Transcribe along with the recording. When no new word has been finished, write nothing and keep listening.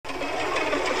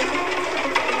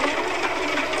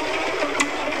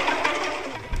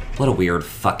What a weird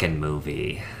fucking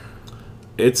movie.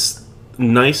 It's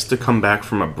nice to come back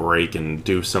from a break and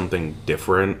do something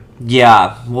different.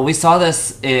 Yeah, well, we saw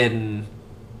this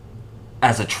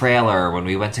as a trailer when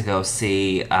we went to go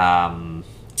see,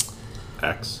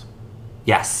 X.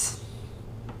 yes.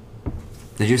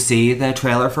 Did you see the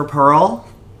trailer for Pearl?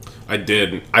 I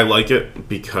did. I like it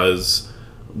because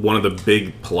one of the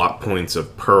big plot points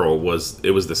of Pearl was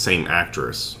it was the same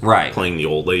actress Right. playing the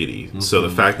old lady. Mm-hmm. So the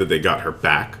fact that they got her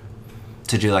back,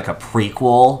 To do like a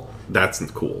prequel? that's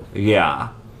cool. Yeah.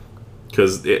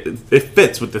 Because it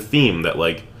fits with the theme that,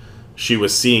 like, she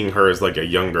was seeing her as, like, a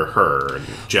younger her and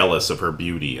jealous of her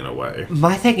beauty in a way.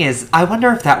 My thing is, I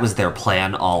wonder if that was their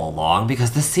plan all along,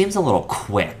 because this seems a little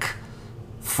quick.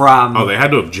 Oh, they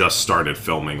had to have just started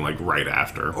filming, like, right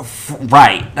after.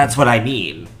 Right, that's what I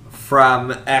mean.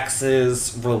 From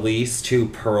X's release to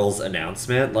Pearl's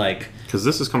announcement, like... Because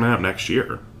this is coming out next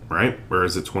year, right? Or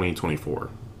is it 2024?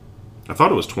 I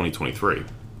thought it was 2023.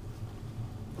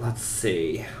 Let's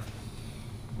see.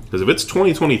 Because if it's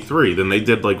 2023, then they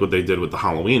did, like, what they did with the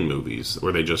Halloween movies,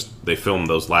 where they filmed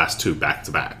those last two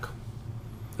back-to-back.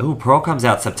 Ooh, Pearl comes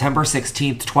out September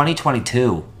 16th,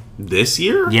 2022. This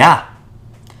year? Yeah.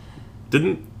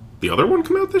 Didn't the other one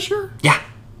come out this year? Yeah.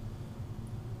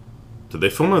 Did they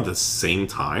film at the same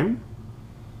time?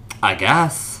 I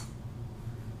guess.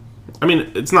 I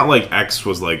mean, it's not like X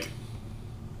was, like,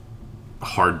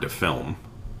 hard to film.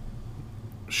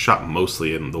 Shot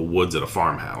mostly in the woods at a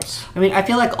farmhouse. I mean, I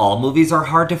feel like all movies are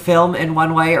hard to film in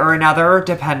one way or another,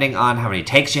 depending on how many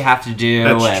takes you have to do,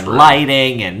 That's and true.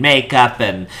 lighting, and makeup,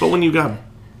 and... But when you got,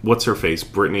 what's her face,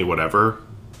 Brittany whatever?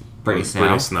 Brittany Snow.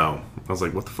 Brittany Snow. I was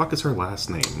like, what the fuck is her last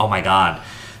name? Oh my god.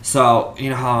 So, you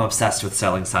know how I'm obsessed with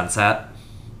Selling Sunset?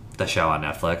 The show on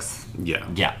Netflix? Yeah.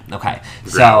 Yeah, okay.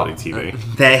 Reality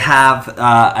TV. They have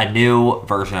a new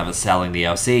version of it, Selling the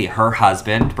OC. Her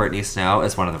husband, Brittany Snow,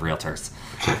 is one of the realtors.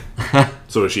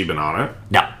 So has she been on it?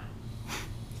 No.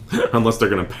 Unless they're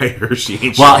gonna pay her, she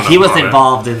ain't Well, showing he up was on it.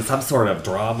 involved in some sort of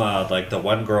drama. Like, the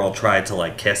one girl tried to,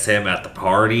 like, kiss him at the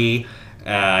party.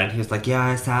 And he was like, yeah,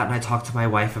 I sat and I talked to my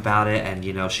wife about it. And,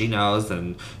 you know, she knows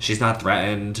and she's not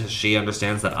threatened. She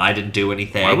understands that I didn't do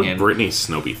anything. Why would and Brittany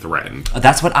Snow be threatened?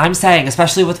 That's what I'm saying,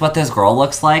 especially with what this girl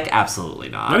looks like. Absolutely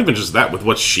not. Not even just that, with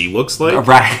what she looks like.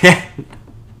 Right.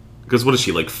 Because what is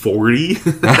she, like 40?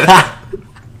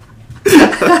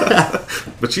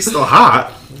 But she's still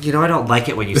hot. You know, I don't like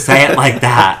it when you say it like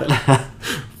that.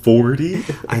 40?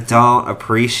 I don't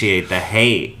appreciate the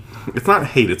hate. It's not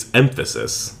hate, it's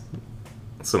emphasis.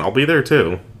 Listen, I'll be there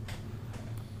too.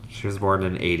 She was born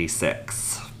in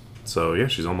 86. So, yeah,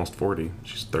 she's almost 40.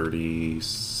 She's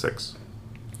 36.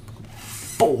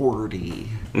 40.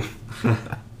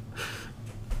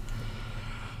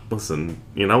 Listen,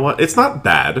 you know what? It's not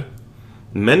bad.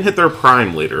 Men hit their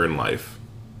prime later in life.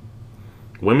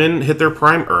 Women hit their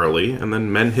prime early, and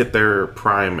then men hit their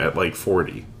prime at like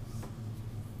 40.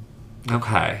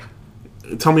 Okay.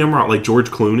 Tell me I'm wrong. Like George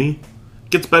Clooney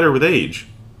gets better with age.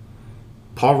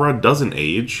 Paul Rudd doesn't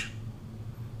age.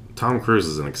 Tom Cruise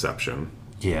is an exception.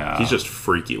 Yeah. He's just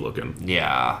freaky looking.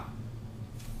 Yeah.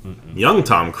 Young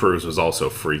Tom Cruise was also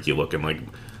freaky looking. Like,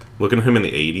 looking at him in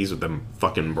the 80s with them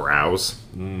fucking brows.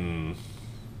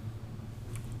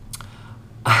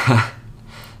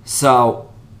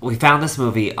 So, we found this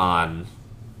movie on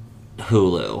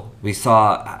Hulu. We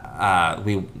saw,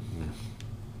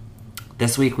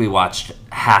 this week we watched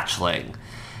Hatchling.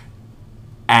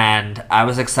 And I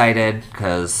was excited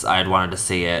because I'd wanted to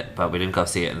see it, but we didn't go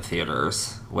see it in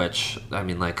theaters. Which, I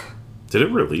mean, like... Did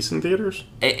it release in theaters?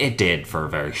 It did for a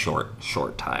very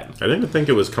short time. I didn't think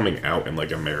it was coming out in,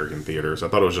 like, American theaters. I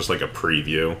thought it was just, like, a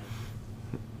preview.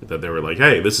 That they were like,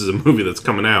 hey, this is a movie that's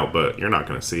coming out, but you're not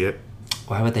going to see it.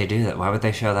 Why would they do that? Why would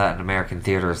they show that in American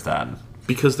theaters then?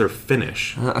 Because they're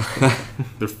Finnish.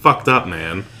 They're fucked up,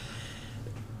 man.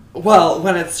 Well,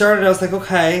 when it started, I was like,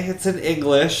 okay, it's in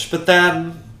English, but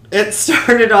then it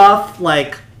started off,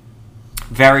 like,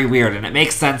 very weird, and it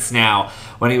makes sense now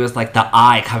when he was, like, the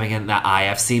eye coming in the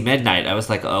IFC Midnight. I was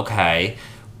like, okay,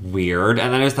 weird.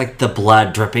 And then it was, like, the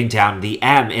blood dripping down the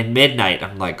M in Midnight.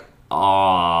 I'm like,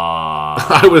 aww.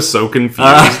 I was so confused.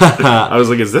 I was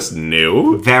like, is this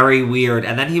new? Very weird.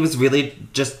 And then he was really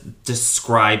just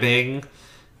describing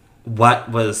what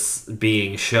was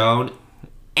being shown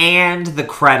and the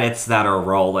credits that are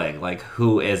rolling. Like,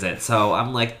 who is it? So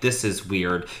I'm like, this is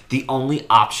weird. The only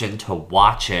option to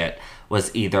watch it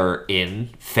was either in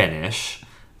Finnish,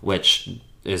 which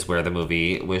is where the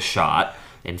movie was shot,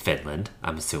 in Finland,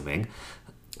 I'm assuming.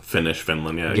 Finnish,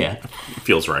 Finland, yeah. Yeah.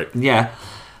 Feels right. Yeah.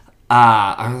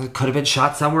 Or it could have been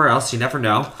shot somewhere else. You never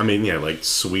know. I mean, yeah, like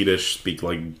Swedish speak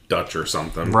like Dutch or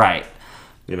something. Right.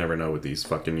 You never know with these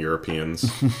fucking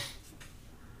Europeans.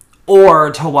 Or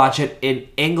to watch it in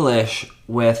English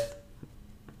with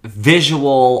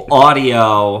visual,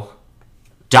 audio,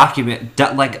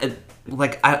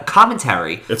 like a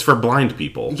commentary. It's for blind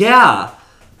people. Yeah.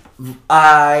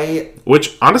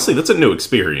 Which, honestly, that's a new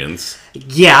experience.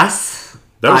 Yes.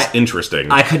 That was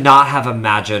interesting. I could not have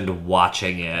imagined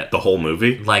watching it The whole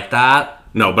movie? like that.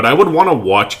 No, but I would want to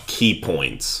watch key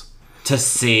points. To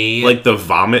see. Like the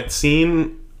vomit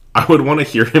scene, I would want to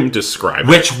hear him describe it.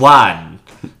 Which one?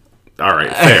 All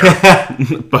right, fair.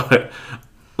 But,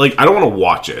 like, I don't want to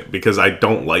watch it because I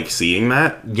don't like seeing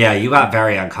that. Yeah, you got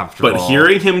very uncomfortable. But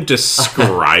hearing him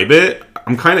describe it,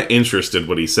 I'm kind of interested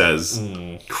what he says.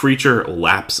 Creature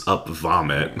laps up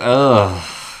vomit. Ugh.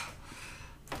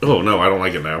 Oh, no, I don't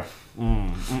like it now.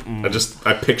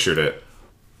 I pictured it.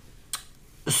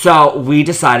 So we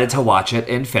decided to watch it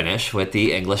in Finnish with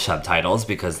the English subtitles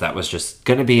because that was just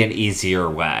going to be an easier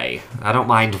way. I don't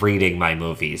mind reading my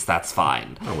movies. That's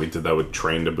fine. Oh, we did that with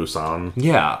Train to Busan.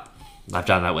 Yeah. I've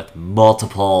done that with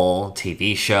multiple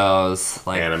TV shows.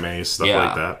 Like Anime, stuff yeah.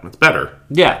 like that. It's better.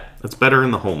 Yeah. It's better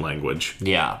in the home language.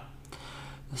 Yeah.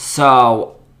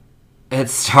 So it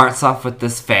starts off with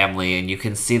this family, and you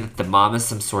can see that the mom is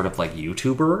some sort of like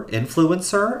YouTuber,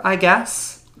 influencer, I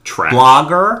guess. Trash.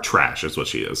 Blogger. Trash is what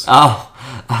she is. Oh,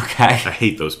 okay. I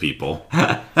hate those people.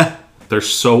 They're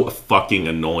so fucking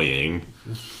annoying.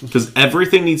 Because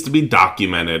everything needs to be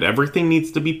documented. Everything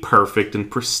needs to be perfect and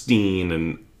pristine.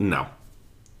 And no.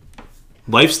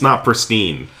 Life's not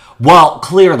pristine. Well,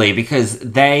 clearly, because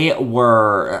they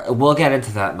were... We'll get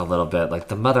into that in a little bit. Like,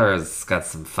 the mother's got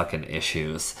some fucking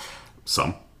issues.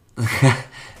 Some.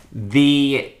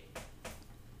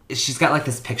 She's got, like,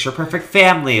 this picture-perfect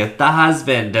family with the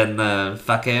husband and the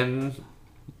fucking...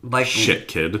 like Shit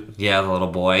kid. Yeah, the little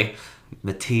boy.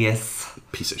 Matthias.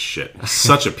 Piece of shit.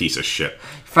 Such a piece of shit.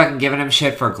 Fucking giving him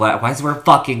shit for why is he wearing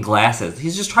fucking glasses?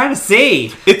 He's just trying to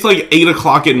see. It's like 8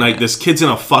 o'clock at night. This kid's in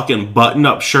a fucking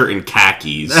button-up shirt and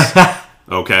khakis.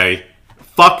 Okay?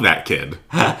 Fuck that kid.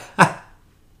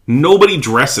 Nobody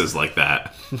dresses like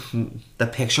that. The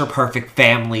picture-perfect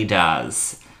family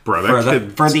does. Bro,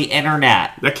 for the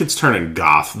internet. That kid's turning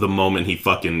goth the moment he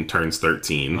fucking turns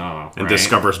 13 and right.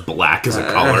 discovers black as a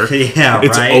color. Yeah,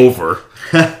 it's right? over.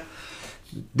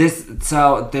 There's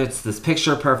this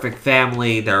picture perfect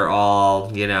family. They're all,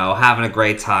 having a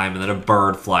great time, and then a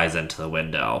bird flies into the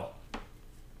window.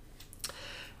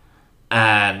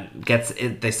 And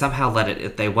they somehow let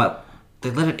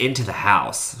it into the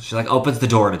house. She like opens the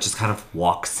door and it just kind of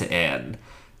walks in.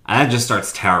 And then just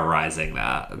starts terrorizing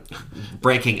that.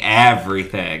 Breaking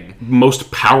everything.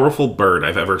 Most powerful bird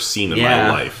I've ever seen in my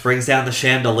life. Brings down the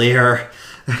chandelier.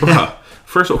 Bruh.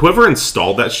 First, whoever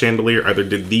installed that chandelier either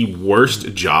did the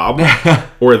worst job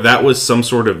or that was some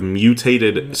sort of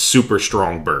mutated, super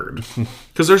strong bird.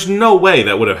 Because there's no way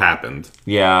that would have happened.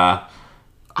 Yeah.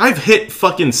 I've hit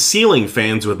fucking ceiling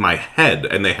fans with my head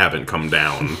and they haven't come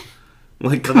down.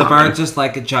 Like, The bird just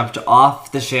like jumped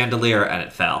off the chandelier and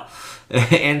it fell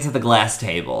into the glass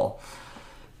table.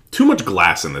 Too much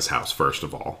glass in this house, first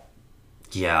of all.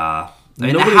 Yeah. I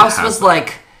mean, Nobody the house has was that.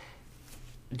 like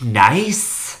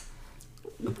nice.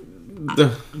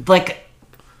 Like,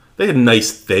 they had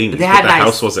nice things, but the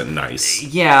house wasn't nice.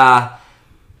 Yeah.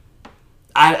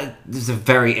 There's a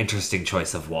very interesting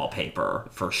choice of wallpaper,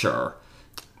 for sure.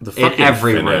 The fucking in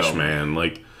every finish, room. man.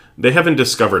 Like, they haven't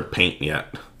discovered paint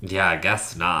yet. Yeah, I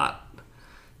guess not.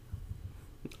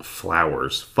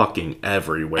 Flowers fucking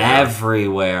everywhere.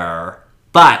 Everywhere.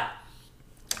 But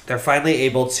they're finally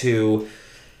able to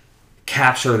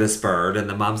capture this bird, and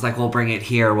the mom's like, we'll bring it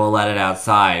here, we'll let it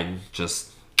outside. Just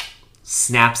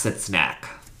snaps its neck.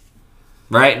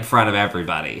 Right in front of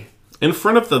everybody. In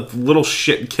front of the little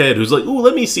shit kid who's like, ooh,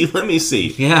 let me see.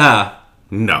 Yeah.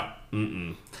 No.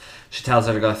 She tells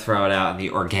her to go throw it out in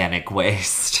the organic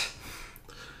waste.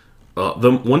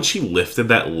 Once she lifted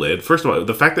that lid, first of all,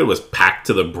 the fact that it was packed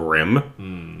to the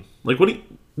brim, like, what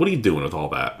are you doing with all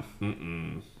that?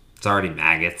 It's already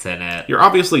maggots in it. You're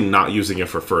obviously not using it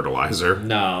for fertilizer.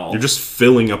 No. You're just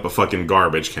filling up a fucking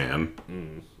garbage can.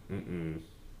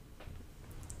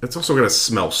 It's also gonna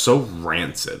smell so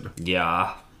rancid.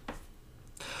 Yeah.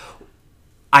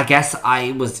 I guess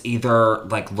I was either,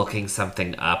 like, looking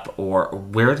something up, or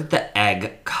where did the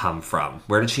egg come from?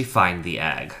 Where did she find the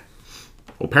egg?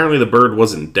 Well, apparently the bird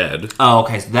wasn't dead. Oh,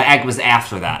 okay, so the egg was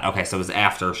after that. Okay, so it was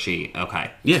after she... Okay.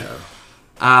 Yeah.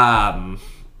 Yeah,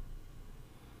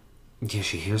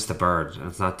 she hears the bird, and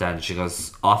it's not dead. She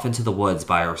goes off into the woods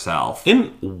by herself.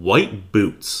 In white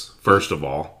boots, first of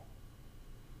all.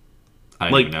 I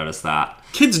didn't even notice that.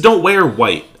 Kids don't wear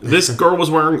white. This girl was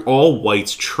wearing all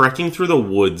whites, trekking through the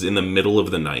woods in the middle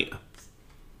of the night.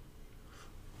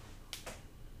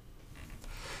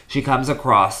 She comes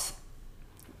across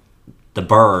the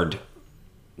bird,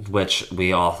 which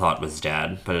we all thought was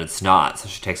dead, but it's not. So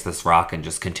she takes this rock and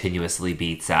just continuously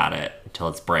beats at it until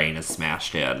its brain is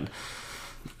smashed in.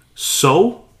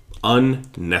 So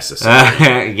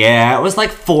unnecessary. Yeah, it was like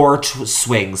 4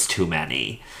 swings too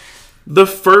many. The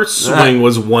first swing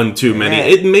was one too many.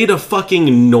 It made a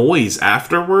fucking noise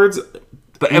afterwards.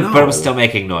 But it was still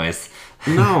making noise.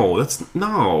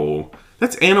 No.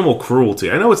 That's animal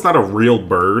cruelty. I know it's not a real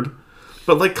bird,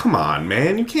 but like, come on,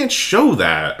 man. You can't show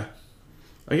that.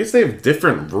 I guess they have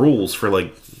different rules for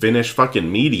like Finnish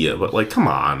fucking media, but like, come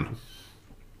on.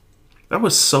 That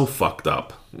was so fucked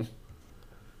up.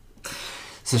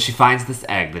 So she finds this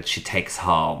egg that she takes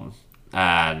home.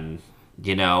 And,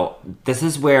 you know, this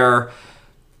is where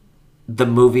the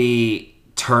movie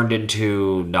turned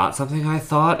into not something I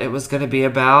thought it was going to be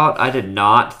about. I did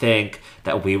not think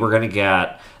that we were going to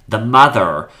get the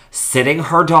mother sitting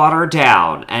her daughter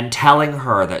down and telling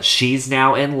her that she's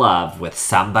now in love with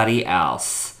somebody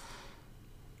else.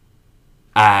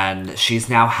 And she's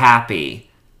now happy.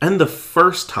 And the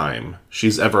first time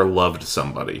she's ever loved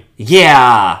somebody.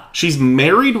 Yeah. She's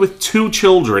married with 2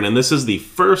 children, and this is the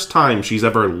first time she's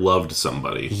ever loved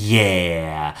somebody.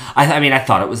 Yeah. I mean, I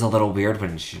thought it was a little weird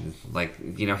when she, like,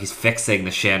 you know, he's fixing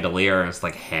the chandelier, and it's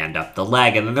like, hand up the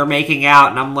leg, and then they're making out,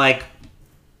 and I'm like...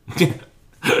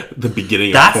 The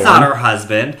beginning That's of porn. not her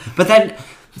husband. But then,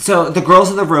 so the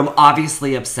girls in the room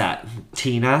obviously upset.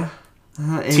 Tina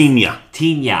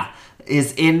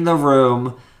is in the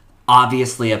room,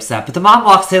 obviously upset. But the mom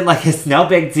walks in like it's no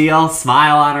big deal,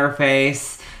 smile on her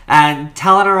face, and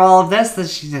telling her all of this, that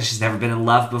she's never been in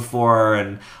love before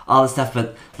and all this stuff,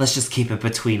 but let's just keep it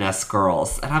between us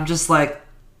girls. And I'm just like,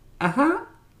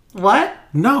 what?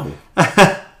 No.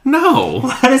 No.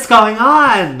 What is going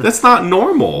on? That's not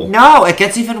normal. No, it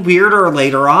gets even weirder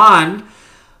later on.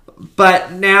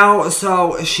 But now,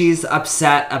 so she's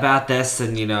upset about this,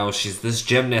 and, you know, she's this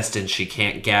gymnast, and she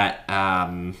can't get,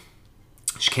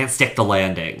 she can't stick the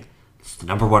landing. It's the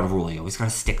number 1 rule. You always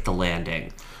gotta stick the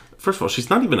landing. First of all, she's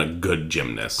not even a good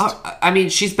gymnast. I mean,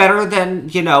 she's better than,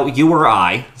 you know, you or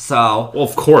I, so... Well,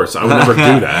 of course, I would never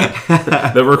do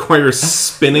that. That requires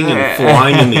spinning and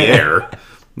flying in the air.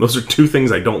 Those are 2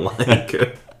 things I don't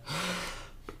like.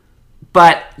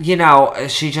 But, you know,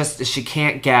 she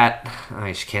can't get... I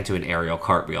mean, she can't do an aerial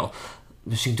cartwheel.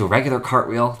 She can do a regular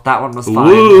cartwheel. That one was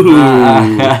fine. Ooh.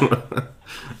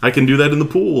 I can do that in the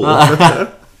pool.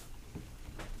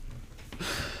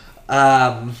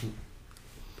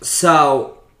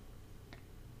 So,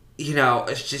 you know,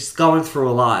 she's going through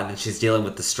a lot, and then she's dealing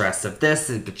with the stress of this,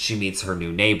 but she meets her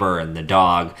new neighbor and the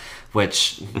dog,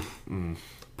 which...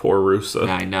 Poor Rusa.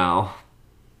 I know.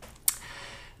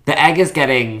 The egg is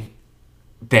getting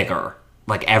bigger,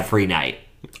 like, every night.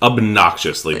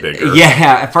 Obnoxiously bigger.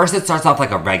 Yeah, at first it starts off like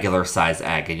a regular size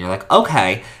egg, and you're like,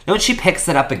 okay. Then when she picks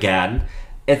it up again,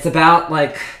 it's about,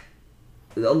 like...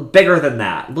 bigger than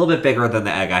that. A little bit bigger than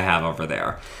the egg I have over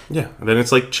there. Yeah, and then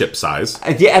it's like chip size.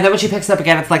 Yeah, and then when she picks it up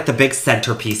again, it's like the big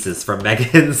centerpieces from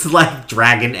Megan's like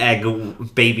dragon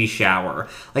egg baby shower.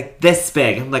 Like this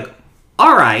big. I'm like,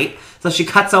 alright. So she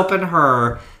cuts open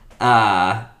her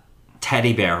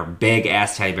teddy bear, her big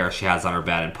ass teddy bear she has on her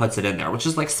bed, and puts it in there, which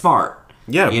is like smart.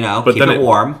 Yeah, you know, but keep then it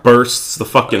warm. Bursts the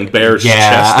fucking bear's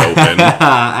chest open.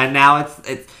 And now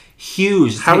it's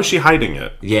huge. How is she hiding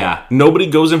it? Yeah. Nobody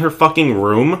goes in her fucking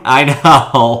room? I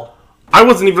know. I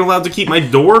wasn't even allowed to keep my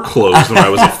door closed when I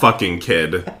was a fucking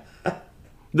kid.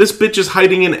 This bitch is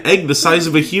hiding an egg the size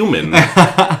of a human.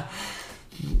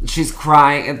 She's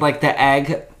crying, and like the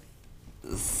egg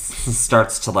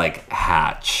starts to like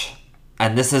hatch.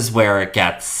 And this is where it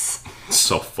gets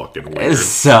so fucking weird.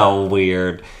 So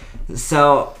weird.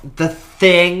 So the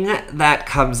thing that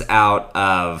comes out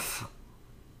of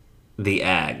the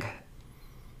egg,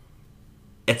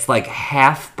 it's like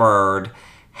half bird,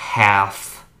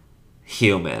 half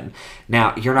human.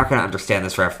 Now, you're not going to understand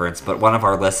this reference, but one of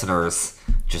our listeners,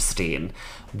 Justine,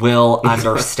 will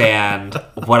understand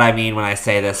what I mean when I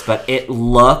say this, but it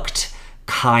looked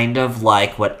kind of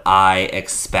like what I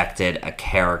expected a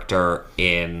character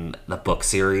in the book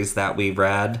series that we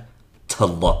read to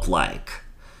look like.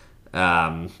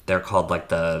 They're called like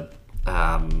the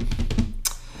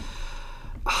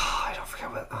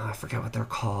I forget what they're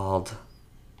called.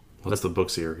 What's the book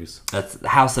series? That's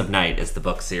House of Night is the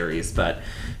book series, but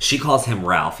she calls him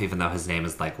Ralph, even though his name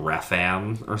is like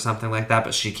Refam or something like that,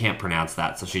 but she can't pronounce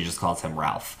that, so she just calls him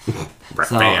Ralph.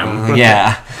 Refam. So,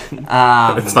 yeah.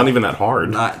 It's not even that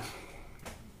hard.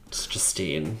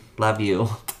 Justine. Love you.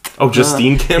 Oh,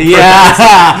 Justine can't. Yeah.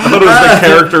 I thought it was the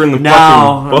character in the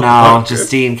fucking book. No,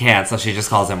 Justine can't, so she just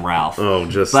calls him Ralph. Oh,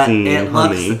 But Justine, it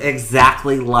honey. looks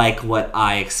exactly like what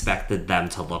I expected them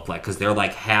to look like, because they're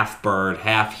like half bird,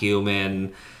 half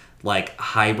human, like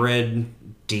hybrid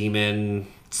demon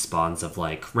spawns of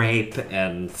like rape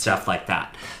and stuff like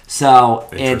that. So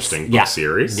Interesting it's book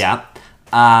series. Yeah.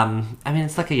 I mean,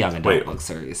 it's like a young adult book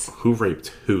series. Who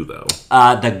raped who, though?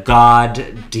 The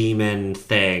god demon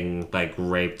thing, like,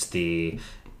 raped the,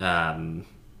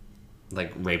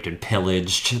 raped and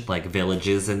pillaged, like,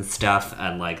 villages and stuff,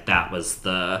 and, like, that was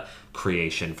the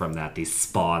creation from that, these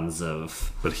spawns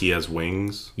of... But he has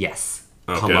wings? Yes.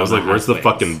 Okay, Kelowna I was like, where's the wings.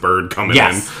 fucking bird coming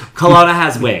Yes. in? Kelowna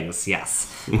has wings, yes.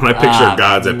 When I picture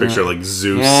gods, I picture, like,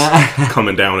 Zeus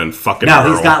coming down and fucking No,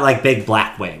 Earl. he's got, like, big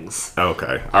black wings.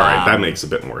 Okay, alright, that makes a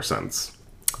bit more sense.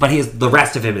 But the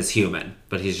rest of him is human,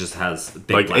 but he just has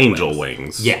big Like black angel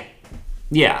wings. Yeah.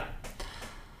 Yeah.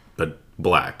 But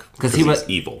black. Because he was he's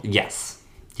evil. Yes.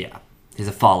 Yeah. He's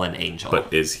a fallen angel.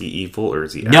 But is he evil, or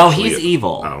is he No, actually he's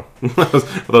evil. Oh. I thought it was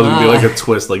going to be like a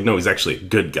twist, like, no, he's actually a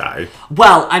good guy.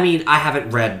 Well, I mean, I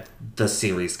haven't read the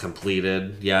series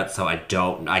completed yet, so I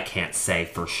can't say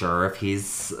for sure if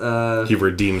he's... He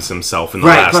redeems himself in the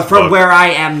Right, last but from book. where I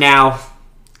am now,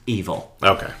 evil.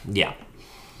 Okay. Yeah.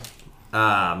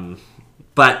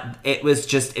 But it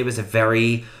was a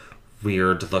very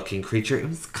weird looking creature. It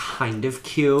was kind of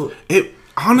cute. It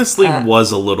honestly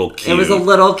was a little cute. It was a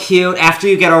little cute after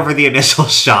you get over the initial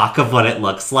shock of what it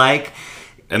looks like.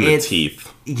 And the teeth.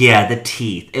 Yeah, the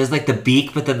teeth. It was like the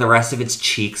beak, but then the rest of its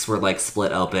cheeks were like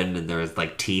split open and there was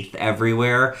like teeth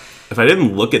everywhere. If I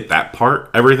didn't look at that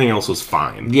part, everything else was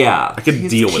fine. Yeah. I could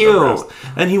he's deal cute. with the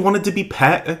rest. And he wanted to be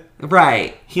pet.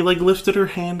 Right. He like lifted her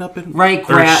hand up and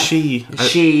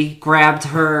she grabbed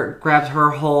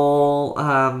her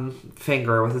whole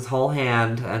finger with his whole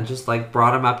hand and just like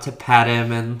brought him up to pet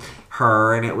him and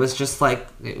her, and it was just like,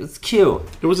 it was cute.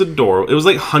 It was adorable. It was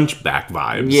like Hunchback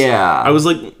vibes. Yeah. I was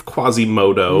like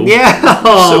Quasimodo. Yeah.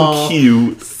 So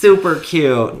cute. Super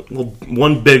cute. Well,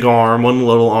 one big arm, one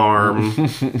little arm.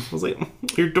 I was like,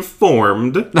 you're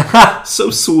deformed. So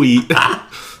sweet.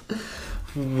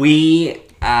 We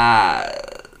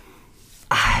I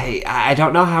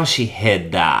don't know how she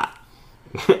hid that.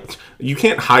 You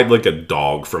can't hide like a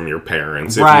dog from your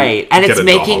parents. Right. And get it's a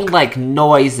making dog. like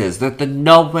noises.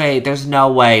 There's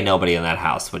no way nobody in that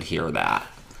house would hear that.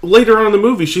 Later on in the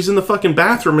movie, she's in the fucking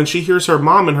bathroom and she hears her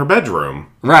mom in her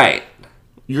bedroom. Right.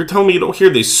 You're telling me you don't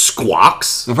hear these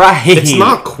squawks? Right. It's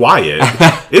not quiet.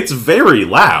 It's very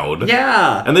loud.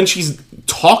 Yeah. And then she's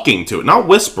talking to it, not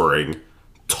whispering,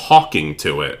 talking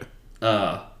to it.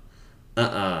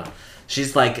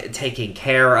 She's like taking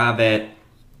care of it.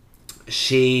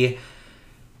 She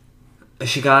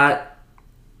got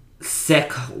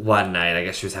sick one night. I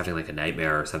guess she was having like a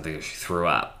nightmare or something, and she threw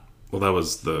up. Well, that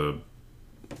was the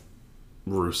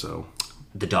Russo.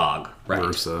 The dog, right?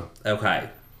 Russo. Okay.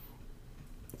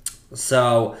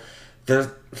 So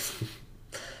there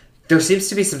seems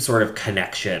to be some sort of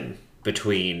connection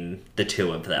between the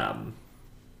two of them.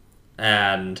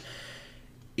 And,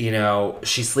 you know,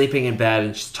 she's sleeping in bed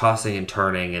and she's tossing and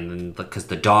turning, and then because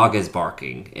the dog is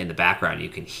barking in the background, you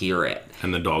can hear it.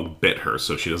 And the dog bit her,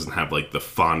 so she doesn't have like the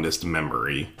fondest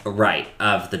memory. Right,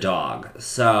 of the dog.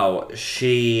 So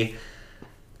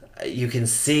you can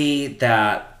see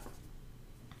that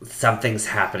something's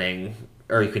happening,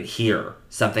 or you can hear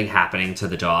something happening to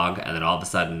the dog, and then all of a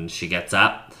sudden she gets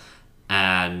up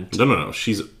and... No.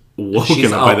 She's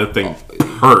woken up by the thing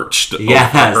perched over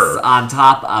her. On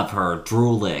top of her,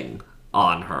 drooling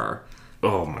on her.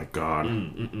 Oh my god.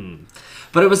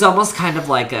 But it was almost kind of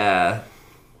like a...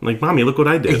 Like, Mommy, look what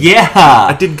I did. Yeah!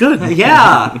 I did good.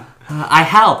 Yeah! I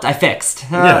helped. I fixed.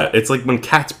 Yeah, it's like when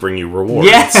cats bring you rewards.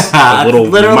 Yeah! The little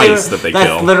literally, mice that they that's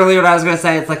kill. That's literally what I was going to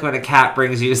say. It's like when a cat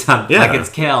brings you something, Yeah. like its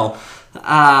kill.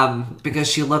 Because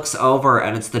she looks over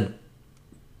and it's the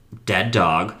dead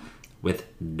dog with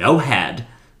no head.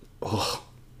 Ugh.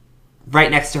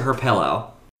 Right next to her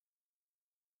pillow.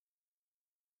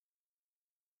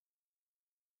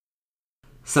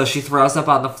 So she throws up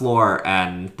on the floor,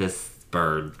 and this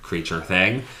bird creature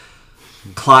thing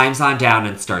climbs on down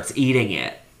and starts eating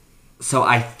it. So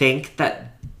I think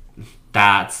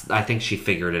I think she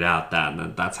figured it out then,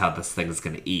 and that's how this thing is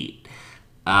going to eat.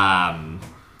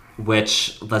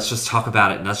 Which, let's just talk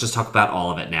about it, and let's just talk about all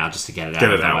of it now, just to get it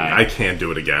out of the way. I can't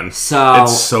do it again. So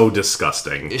it's so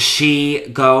disgusting. She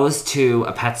goes to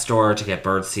a pet store to get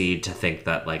birdseed to think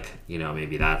that, like, you know,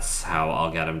 maybe that's how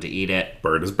I'll get him to eat it.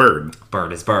 Bird is bird.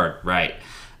 Bird is bird, right.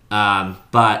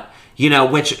 But, you know,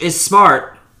 which is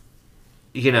smart,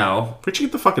 you know, Where'd you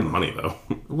get the fucking money, though?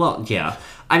 well, yeah.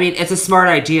 I mean, it's a smart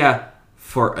idea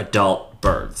for adult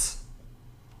birds.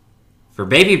 For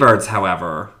baby birds,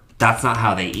 however, that's not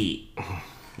how they eat.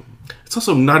 It's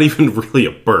also not even really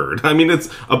a bird. I mean,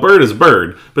 a bird is a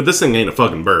bird, but this thing ain't a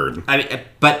fucking bird. I mean,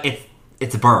 but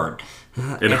it's a bird.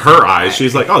 In her eyes,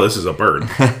 she's like, oh, this is a bird.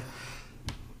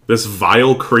 This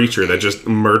vile creature that just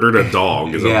murdered a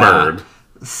dog is a bird.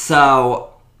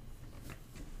 So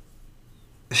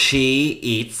she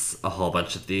eats a whole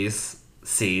bunch of these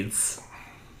seeds,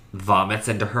 vomits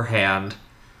into her hand,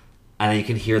 and then you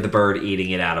can hear the bird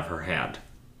eating it out of her hand.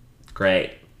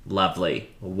 Great.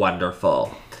 Lovely.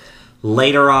 Wonderful.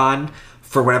 Later on,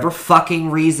 for whatever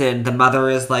fucking reason, the mother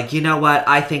is like, you know what?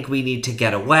 I think we need to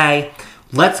get away.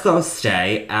 Let's go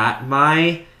stay at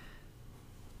my,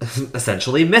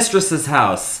 essentially, mistress's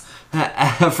house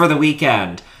for the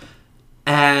weekend.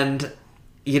 And,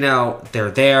 you know,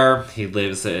 they're there. He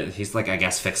lives, he's like, I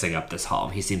guess, fixing up this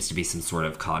home. He seems to be some sort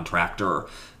of contractor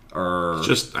or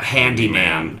just a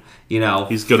handyman. You know,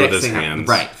 he's good with his hands.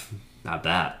 Right. Not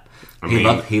that.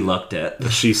 He looked it.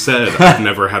 She said, I've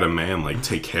never had a man, like,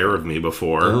 take care of me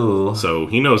before. Ooh. So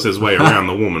he knows his way around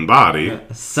the woman body.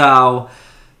 So,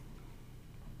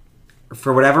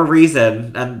 for whatever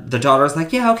reason, and the daughter's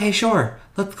like, yeah, okay, sure.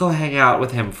 Let's go hang out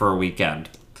with him for a weekend.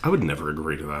 I would never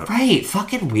agree to that. Right.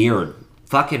 Fucking weird.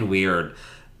 Fucking weird.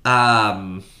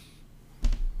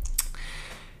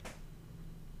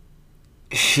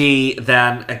 She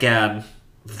then, again,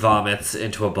 vomits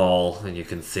into a bowl, and you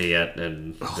can see it,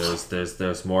 and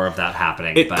there's more of that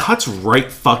happening. It cuts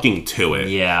right fucking to it.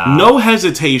 Yeah. No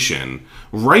hesitation.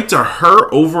 Right to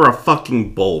her over a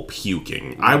fucking bowl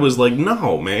puking. I was like,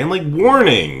 no, man, like,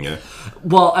 warning.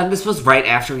 Well, and this was right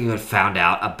after you had found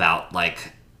out about,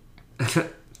 like,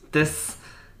 this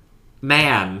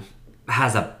man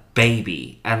has a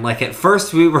baby. And, like, at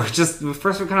first we kind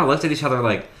of looked at each other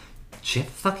like, did she have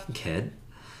a fucking kid?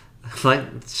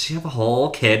 Like, did she have a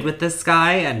whole kid with this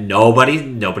guy and nobody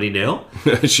knew?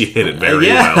 She hit it very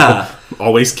well.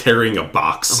 Always carrying a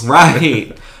box.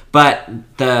 Right. But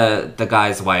the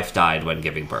guy's wife died when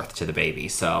giving birth to the baby,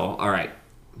 so, alright,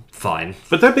 fine.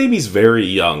 But that baby's very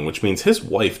young, which means his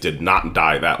wife did not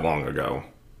die that long ago.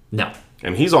 No.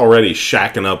 And he's already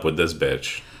shacking up with this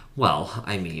bitch. Well,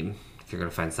 I mean, if you're going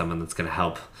to find someone that's going to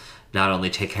help not only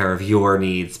take care of your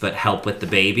needs, but help with the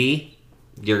baby,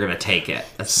 you're going to take it.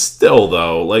 Still,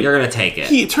 though, like... You're going to take it.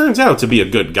 He turns out to be a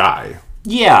good guy.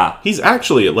 Yeah. He's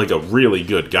actually, like, a really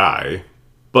good guy.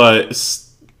 But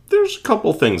there's a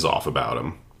couple things off about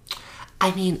him.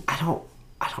 I mean, I don't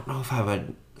know if I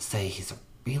would say he's a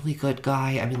really good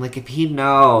guy. I mean, like, if he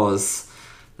knows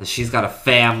that she's got a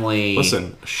family...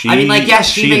 Listen, she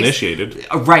initiated.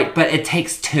 Right, but it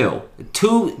takes two.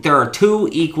 There are two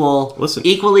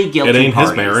equally guilty it ain't parties.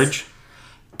 His marriage.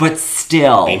 But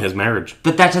still... Ain't his marriage.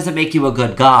 But that doesn't make you a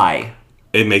good guy.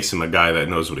 It makes him a guy that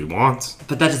knows what he wants.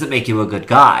 But that doesn't make you a good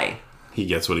guy. He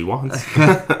gets what he wants.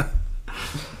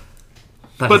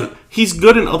 But he's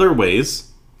good in other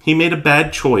ways. He made a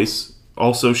bad choice.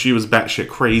 Also, she was batshit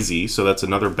crazy, so that's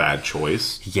another bad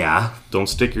choice. Yeah. Don't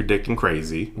stick your dick in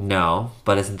crazy. No,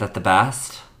 but isn't that the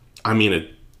best? I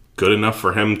mean, good enough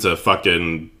for him to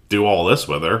fucking do all this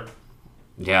with her.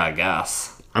 Yeah, I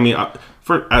guess. I mean,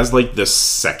 as like the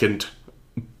second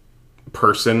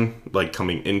person, like,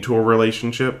 coming into a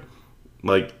relationship,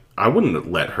 like, I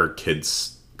wouldn't let her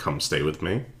kids come stay with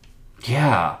me.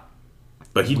 Yeah.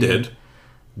 But he did.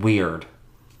 Weird.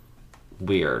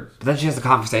 But then she has a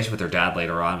conversation with her dad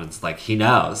later on, and it's like, he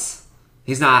knows.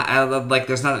 He's not, like,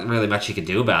 there's not really much he can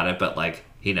do about it, but, like,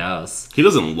 he knows. He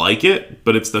doesn't like it,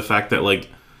 but it's the fact that, like,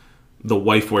 the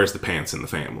wife wears the pants in the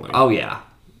family. Oh, yeah.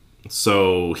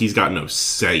 So he's got no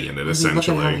say in it,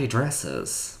 essentially. Look at how he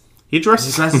dresses. He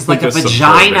dresses like a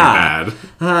vagina.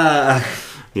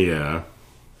 Yeah.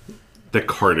 The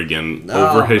cardigan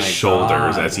over his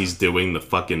shoulders God. as he's doing the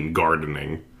fucking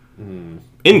gardening.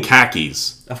 In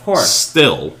khakis. Of course.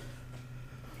 Still.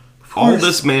 All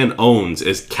this man owns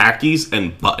is khakis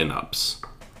and button-ups.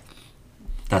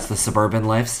 That's the suburban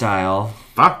lifestyle.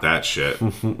 Fuck that shit.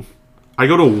 I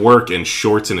go to work in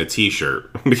shorts and a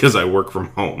t-shirt because I work from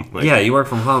home. Like, yeah, you work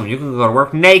from home. You can go to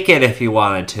work naked if you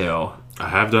wanted to. I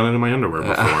have done it in my underwear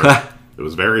before. It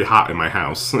was very hot in my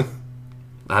house.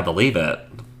 I believe it.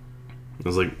 It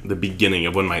was like the beginning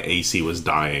of when my AC was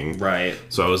dying. Right.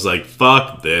 So I was like,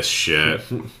 fuck this shit.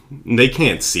 They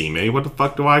can't see me. What the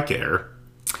fuck do I care?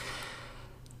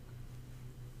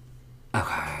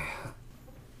 Okay.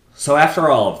 So after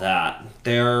all of that,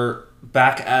 they're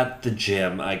back at the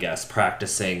gym, I guess,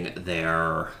 practicing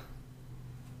their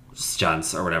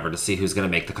stunts or whatever to see who's going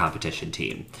to make the competition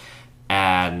team.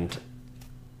 And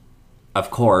of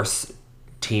course,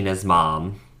 Tina's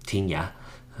mom, Tina,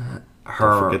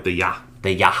 Forget the ya.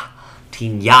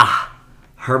 Tina,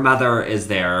 her mother is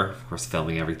there, of course,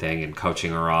 filming everything and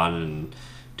coaching her on and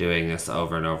doing this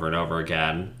over and over and over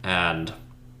again. And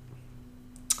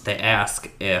they ask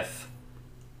if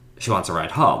she wants a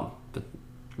ride home. But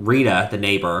Rita, the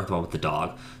neighbor, the one with the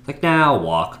dog, is like, nah, I'll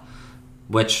walk.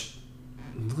 Which,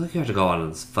 look like you have to go on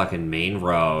this fucking main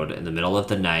road in the middle of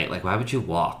the night. Like, why would you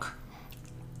walk?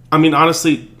 I mean,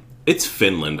 honestly, it's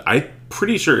Finland. I'm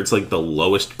pretty sure it's like the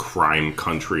lowest crime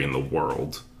country in the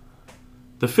world.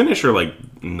 The Finnish are like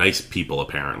nice people,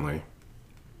 apparently.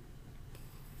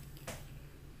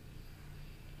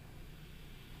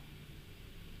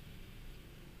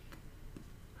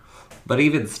 But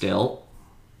even still,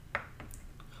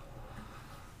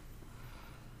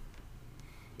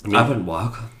 I wouldn't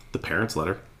walk. The parents let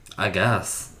her. I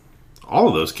guess. All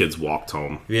of those kids walked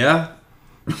home. Yeah.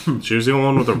 She was the only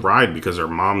one with a ride because her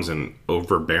mom's an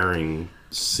overbearing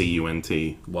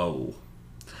cunt. Whoa.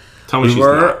 Tell me she's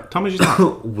not. Tell me she's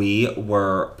not. We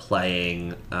were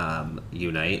playing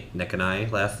Unite, Nick and I,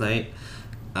 last night.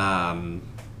 And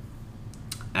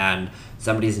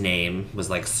somebody's name was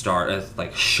like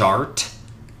Shart,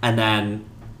 and then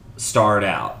starred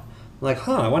out. I'm like,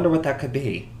 I wonder what that could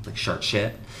be. Like Shart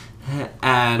shit.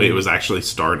 And Wait, it was actually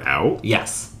starred out?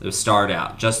 yes, it was starred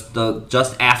out just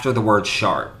after the word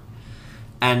Shart.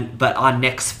 But on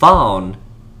Nick's phone,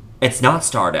 it's not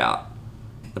starred out.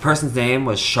 The person's name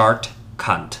was Shart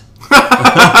Cunt.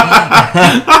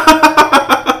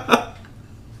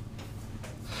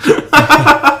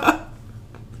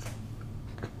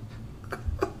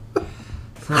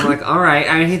 So I'm like, all right.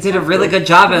 I mean, he did a really good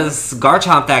job as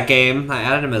Garchomp that game. I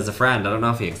added him as a friend. I don't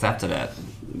know if he accepted it,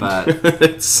 but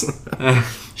It's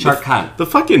Shark Cunt. the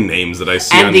fucking names that I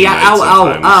see And on the Unite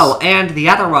sometimes. and the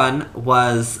other one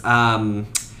was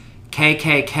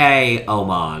KKK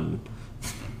Oman.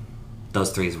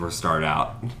 Those three were started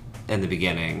out in the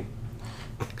beginning.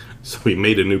 So we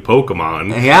made a new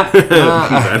Pokemon. Yep.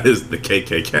 That is the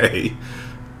KKK.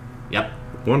 Yep.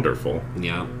 Wonderful.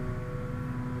 Yeah.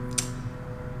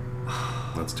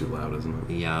 That's too loud, isn't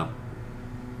it? Yeah.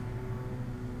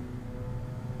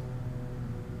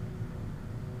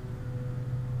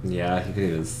 Yeah, you can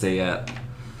even see it.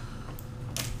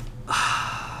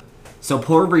 So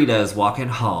poor Rita is walking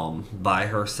home by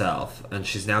herself, and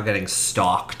she's now getting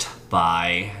stalked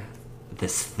by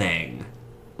this thing,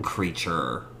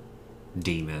 creature,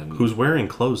 demon. Who's wearing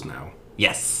clothes now?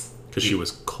 Yes. Because she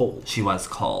was cold. She was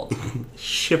cold.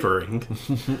 Shivering.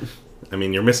 I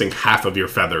mean, you're missing half of your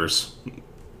feathers.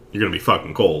 You're gonna be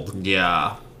fucking cold.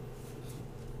 Yeah.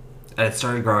 And it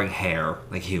started growing hair,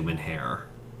 like human hair,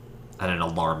 at an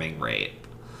alarming rate.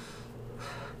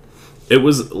 It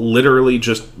was literally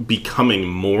just becoming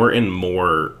more and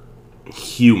more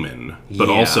human, but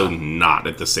Yeah. also not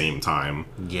at the same time.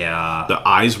 Yeah. The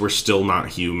eyes were still not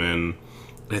human.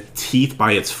 The teeth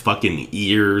by its fucking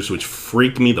ears, which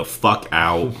freaked me the fuck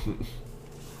out.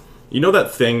 You know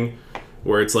that thing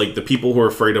where it's like the people who are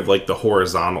afraid of like the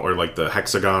horizontal or like the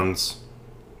hexagons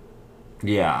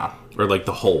Yeah. or like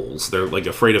the holes. They're like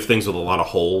afraid of things with a lot of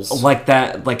holes. Like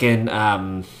that, like in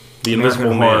The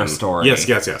Invisible American Man. Horror Story.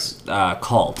 Yes.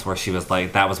 Cult, where she was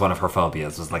like, that was one of her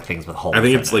phobias, was like things with holes. I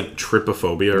think in it's it. like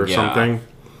trypophobia or Yeah. something.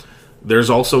 There's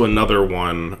also another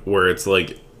one where it's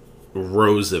like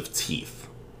rows of teeth.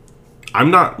 I'm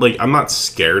not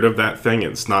scared of that thing.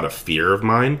 It's not a fear of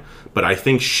mine, but I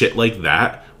think shit like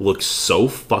that looks so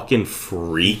fucking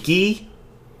freaky.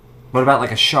 What about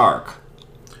like a shark?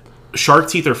 Shark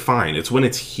teeth are fine. It's when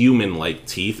it's human-like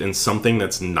teeth and something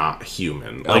that's not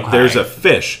human. Like Okay. there's a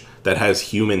fish that has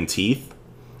human teeth.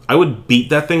 I would beat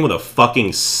that thing with a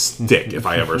fucking stick if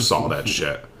I ever saw that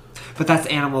shit. But that's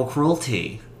animal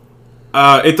cruelty.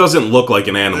 It doesn't look like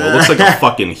an animal. It looks like a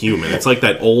fucking human. It's like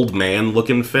that old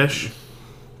man-looking fish.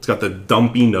 It's got the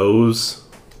dumpy nose.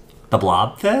 The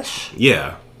blobfish?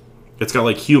 Yeah. It's got,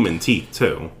 like, human teeth,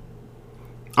 too.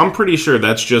 I'm pretty sure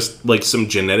that's just, like, some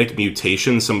genetic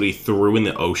mutation somebody threw in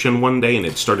the ocean one day and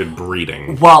it started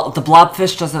breeding. Well, the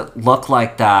blobfish doesn't look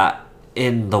like that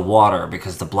in the water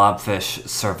because the blobfish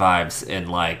survives in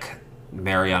like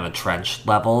Mariana Trench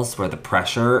levels where the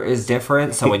pressure is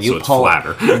different. So when you So it's pull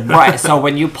flatter. right, so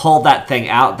when you pull that thing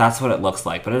out, that's what it looks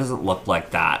like. But it doesn't look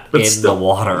like that But in still, the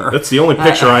water. That's the only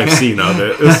picture I've seen of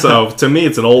it. So to me,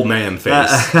 it's an old man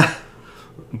face.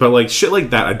 But like shit like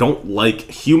that, I don't like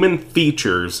human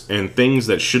features and things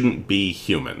that shouldn't be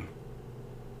human.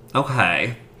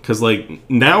 Okay. Because, like,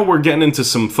 now we're getting into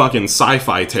some fucking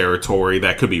sci-fi territory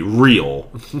that could be real.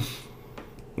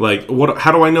 Like, what?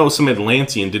 How do I know some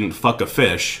Atlantean didn't fuck a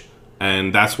fish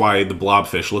And that's why the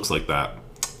blobfish looks like that.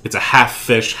 It's a half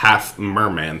fish, half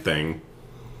merman thing.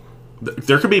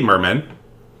 There could be mermen.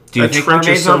 Do you think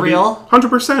mermaids are real?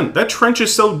 100%. That trench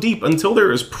is so deep until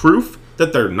there is proof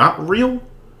that they're not real.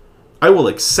 I will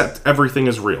accept everything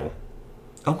as real.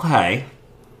 Okay.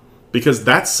 Because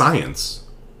that's science.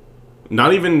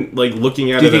 Not even like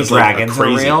looking at Do it you as think like a dragons are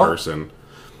crazy real? person.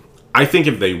 I think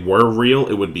if they were real,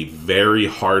 it would be very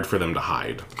hard for them to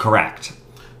hide. Correct.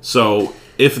 So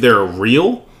if they're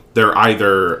real, they're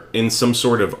either in some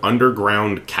sort of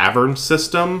underground cavern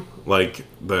system, like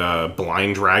the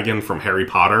blind dragon from Harry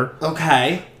Potter.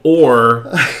 Okay.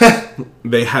 Or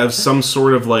they have some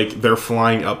sort of like they're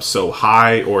flying up so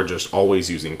high, or just always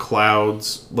using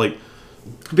clouds, like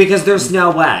Because there's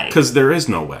no way. because there is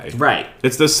no way. Right.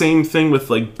 It's the same thing with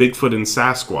like Bigfoot and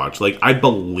Sasquatch. Like I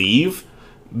believe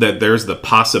that there's the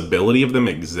possibility of them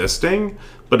existing,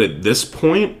 but at this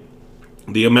point,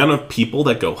 the amount of people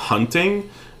that go hunting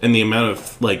and the amount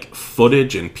of like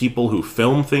footage and people who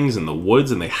film things in the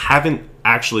woods and they haven't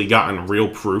actually gotten real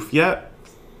proof yet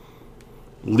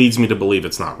leads me to believe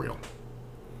it's not real.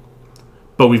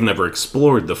 But we've never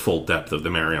explored the full depth of the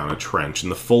Mariana Trench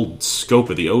and the full scope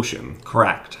of the ocean.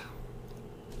 Correct.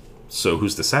 So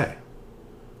who's to say?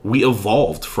 We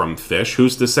evolved from fish.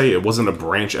 Who's to say it wasn't a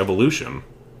branch evolution?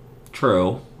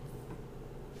 True.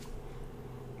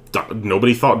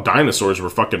 Nobody thought dinosaurs were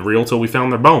fucking real till we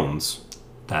found their bones.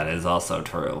 That is also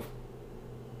true.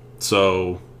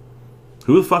 So,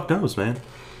 who the fuck knows, man?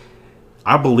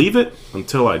 I believe it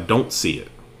until I don't see it.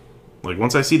 Like,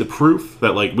 once I see the proof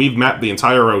that, like, we've mapped the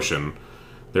entire ocean,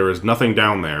 there is nothing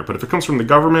down there. But if it comes from the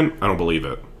government, I don't believe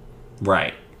it.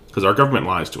 Right. Because our government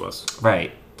lies to us.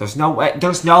 Right. There's no way.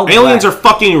 There's no Aliens way. are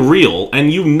fucking real,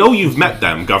 and you know you've met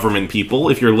them, government people,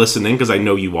 if you're listening, because I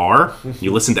know you are.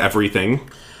 You listen to everything.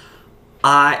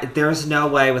 There's no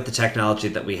way with the technology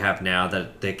that we have now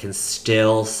that they can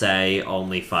still say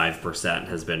only 5%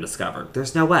 has been discovered.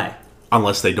 There's no way.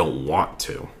 Unless they don't want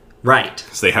to. Right.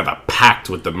 So they have a pact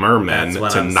with the mermen That's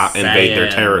what to I'm not invade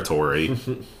their saying. territory.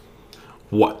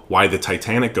 What? Why did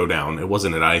Titanic go down? It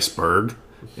wasn't an iceberg.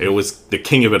 It was the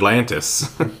king of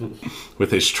Atlantis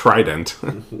with his trident.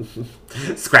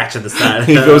 Scratching the side.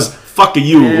 He goes, "Fuck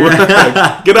you!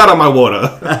 Get out of my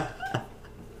water!"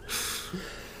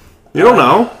 You don't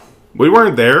know. We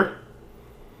weren't there.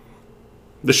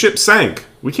 The ship sank.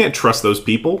 We can't trust those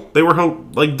people. They were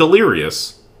like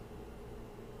delirious.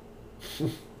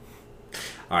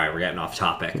 All right, we're getting off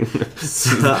topic.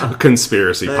 So,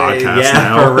 Conspiracy podcast yeah,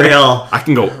 now. for real. I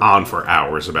can go on for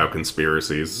hours about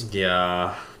conspiracies.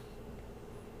 Yeah.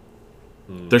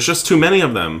 There's just too many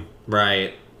of them.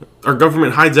 Right. Our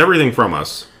government hides everything from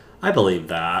us. I believe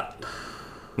that.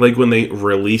 Like when they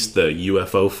released the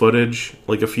UFO footage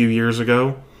like a few years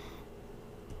ago.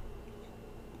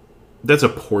 That's a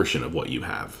portion of what you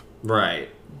have. Right.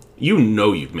 You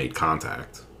know you've made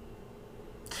contact.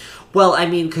 Well, I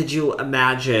mean, could you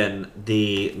imagine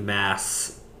the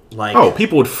mass, like... Oh,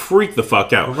 people would freak the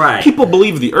fuck out. Right. People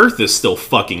believe the Earth is still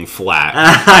fucking flat.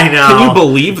 I know. Can you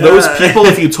believe those people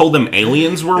if you told them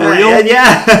aliens were real?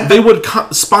 Yeah. They would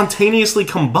spontaneously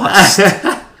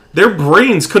combust. Their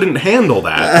brains couldn't handle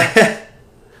that.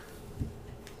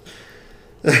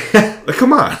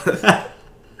 Come on.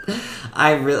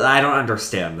 I don't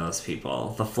understand those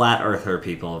people. The flat earther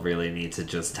people really need to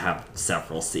just have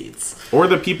several seats. Or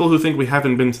the people who think we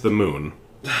haven't been to the moon.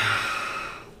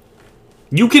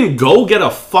 You can go get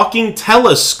a fucking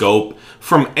telescope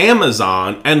from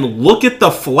Amazon and look at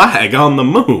the flag on the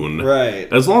moon.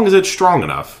 Right. As long as it's strong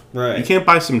enough. Right. You can't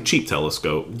buy some cheap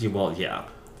telescope. Well, yeah.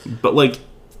 But, like,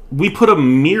 we put a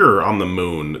mirror on the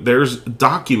moon. There's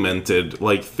documented,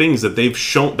 like, things that they've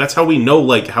shown. That's how we know,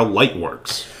 like, how light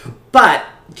works. But,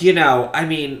 you know, I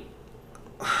mean,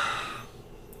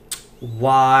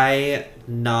 why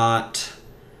not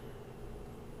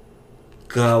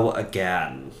go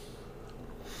again?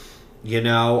 You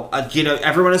know,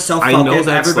 everyone is so focused. I know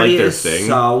that's, Everybody like, their is thing.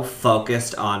 so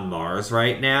focused on Mars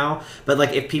right now. But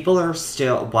like, if people are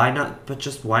still, why not? But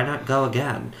just why not go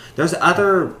again? There's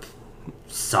other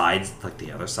sides, like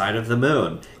the other side of the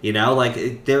moon. You know,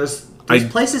 like there's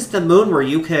places to the moon where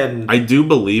you can. I do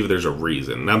believe there's a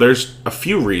reason. Now, there's a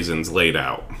few reasons laid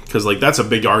out. Because, like, that's a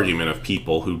big argument of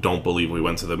people who don't believe we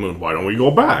went to the moon. Why don't we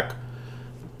go back?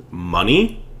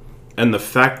 Money, and the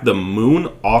fact the moon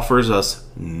offers us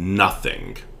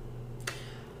nothing.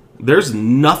 There's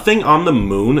nothing on the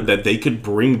moon that they could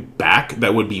bring back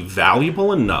that would be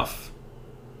valuable enough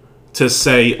to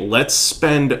say, let's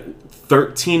spend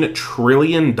 $13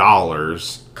 trillion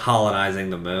colonizing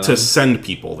the moon to send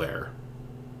people there.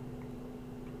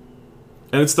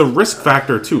 And it's the risk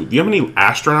factor, too. Do you know how many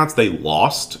astronauts they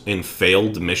lost in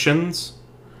failed missions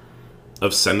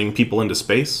of sending people into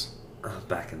space?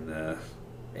 Back in the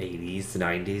 80s,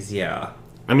 90s, yeah.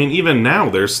 I mean, even now,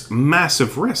 there's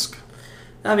massive risk.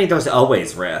 I mean, there's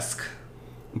always risk.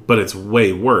 But it's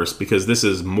way worse because this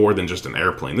is more than just an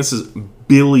airplane. This is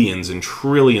billions and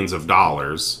trillions of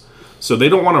dollars. So they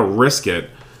don't want to risk it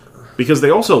because they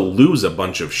also lose a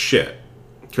bunch of shit.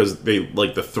 Because they,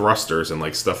 like, the thrusters and,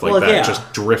 like, stuff like that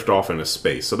just drift off into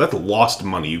space. So that's lost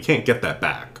money. You can't get that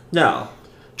back. No.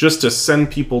 Just to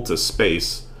send people to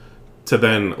space to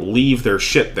then leave their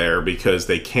shit there because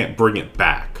they can't bring it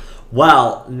back.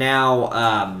 Well,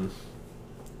 now,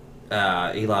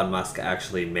 Elon Musk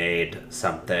actually made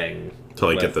something... To,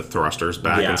 like, get the thrusters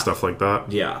back and stuff like that?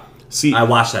 Yeah. See, I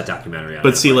watched that documentary on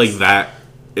But Netflix. see, like, that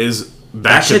is...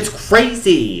 That shit's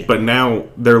crazy! But now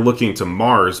they're looking to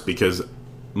Mars because...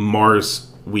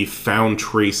 Mars, we found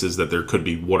traces that there could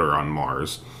be water on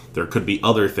Mars. There could be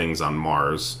other things on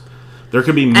Mars. There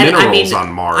could be minerals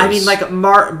on Mars. I mean, like,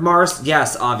 Mars,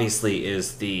 yes, obviously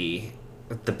is the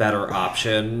better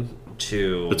option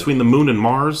to... Between the moon and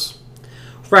Mars?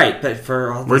 Right, but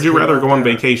for all Where'd you rather go on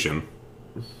vacation?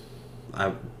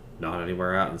 Not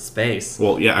anywhere out in space.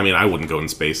 Well, yeah, I mean, I wouldn't go in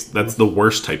space. That's the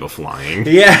worst type of flying.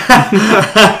 Yeah.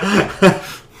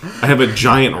 I have a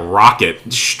giant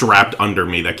rocket strapped under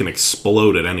me that can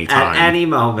explode at any time. At any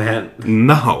moment.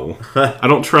 No. I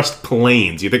don't trust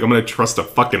planes. You think I'm going to trust a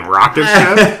fucking rocket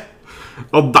ship?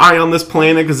 I'll die on this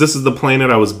planet because this is the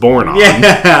planet I was born on.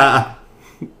 Yeah.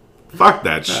 Fuck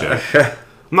that shit.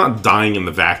 I'm not dying in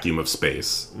the vacuum of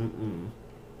space.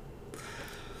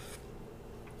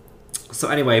 So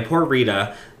anyway, poor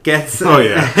Rita gets... Oh,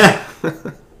 yeah.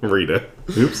 Rita.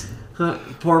 Oops.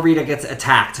 Poor Rita gets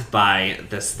attacked by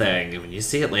this thing. And when you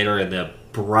see it later in the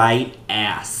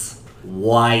bright-ass,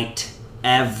 white,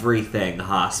 everything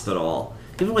hospital,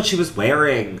 even what she was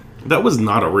wearing... That was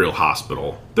not a real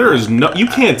hospital. There is no... You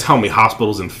can't tell me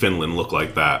hospitals in Finland look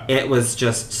like that. It was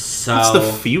just so... It's the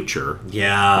future.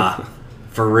 Yeah.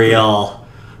 For real.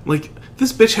 Like,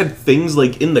 this bitch had things,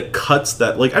 like, in the cuts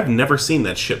that... Like, I've never seen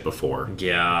that shit before.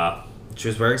 Yeah. She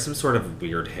was wearing some sort of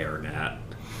weird hairnet.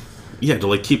 Yeah, to,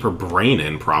 like, keep her brain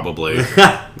in, probably.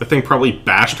 The thing probably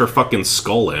bashed her fucking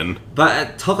skull in. But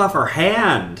it took off her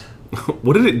hand.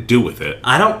 What did it do with it?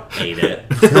 I don't hate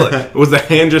it. Was the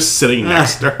hand just sitting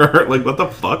next to her? Like, what the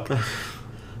fuck?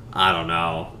 I don't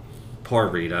know. Poor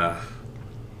Rita.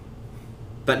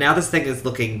 But now this thing is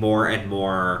looking more and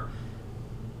more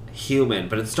human,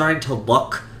 but it's starting to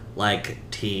look like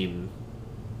Teen.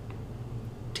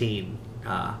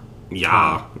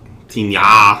 Yeah. Teen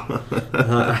Ya.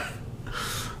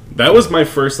 That was my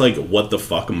first, like, what the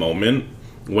fuck moment.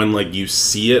 When, like, you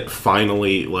see it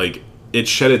finally, like, it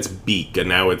shed its beak, and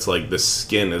now it's, like, the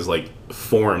skin is, like,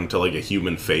 formed to, like, a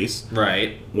human face.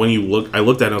 Right. When you look, I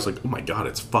looked at it and I was like, oh my god,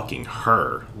 it's fucking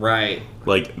her. Right.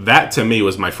 Like, that to me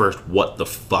was my first what the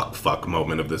fuck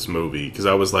moment of this movie. Because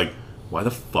I was like, why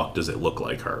the fuck does it look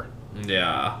like her?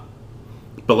 Yeah.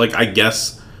 But, like, I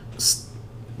guess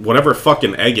whatever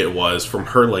fucking egg it was from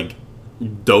her, like,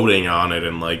 doting on it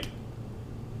and, like,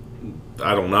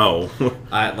 I don't know.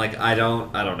 I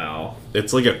don't know.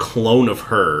 It's like a clone of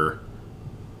her,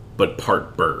 but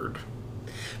part bird.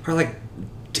 Or like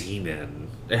demon.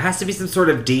 It has to be some sort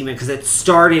of demon because it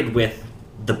started with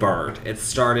the bird. It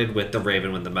started with the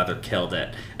raven when the mother killed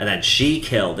it, and then she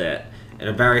killed it in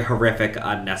a very horrific,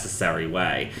 unnecessary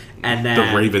way. And then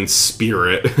the raven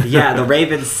spirit. yeah, the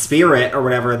raven spirit or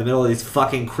whatever in the middle of these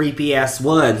fucking creepy ass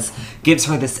woods gives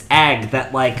her this egg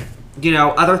that, like, you know,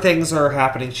 other things are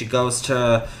happening. She goes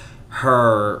to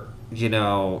her, you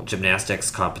know, gymnastics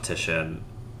competition,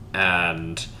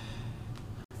 and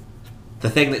the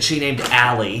thing that she named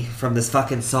Allie from this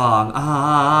fucking song,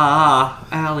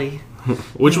 Allie.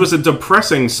 Which was a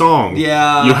depressing song.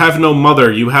 Yeah. You have no mother,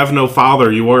 you have no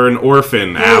father, you are an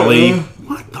orphan, Allie.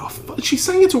 What the fuck? She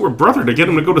sang it to her brother to get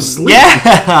him to go to sleep.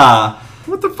 Yeah!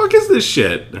 What the fuck is this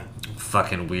shit?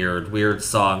 Fucking weird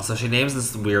song. So she names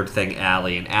this weird thing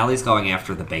Allie, and Allie's going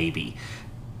after the baby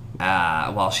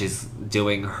while she's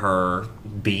doing her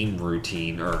beam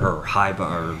routine, or her high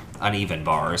bar, or uneven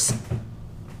bars.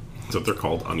 Is that they're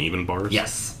called uneven bars?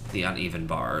 Yes, the uneven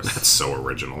bars. That's so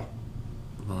original.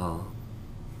 Well,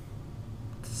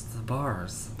 it's the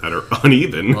bars. That are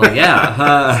uneven. Well,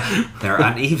 yeah, they're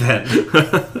uneven.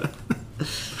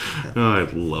 Oh, I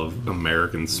love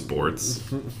American sports.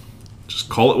 Just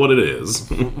call it what it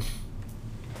is.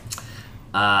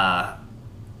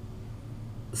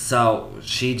 So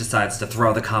she decides to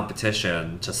throw the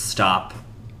competition to stop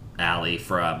Allie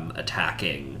from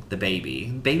attacking the baby.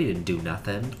 The baby didn't do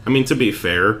nothing. I mean, to be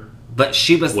fair, But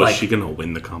she was Was like, she gonna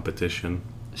win the competition?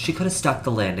 she could have stuck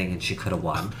the landing and she could have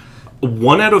won.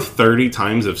 1 out of 30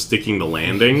 times of sticking the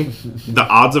landing, the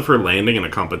odds of her landing in a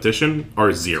competition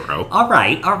are 0. All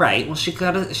right. Well, she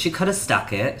could have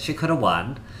stuck it. She could have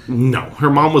won. No,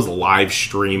 her mom was live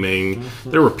streaming.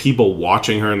 There were people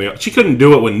watching her, she couldn't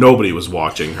do it when nobody was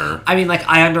watching her. I mean, like,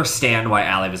 I understand why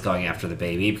Allie was going after the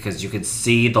baby, because you could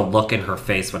see the look in her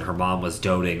face when her mom was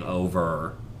doting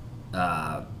over.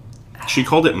 She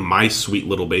called it my sweet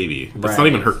little baby. That's Right, not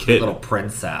even her kid. little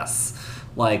princess.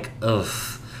 Like, ugh.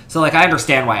 So, like, I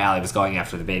understand why Allie was going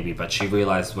after the baby, but she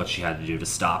realized what she had to do to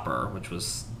stop her, which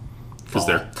was Because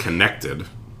they're connected.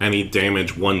 Any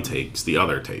damage one takes, the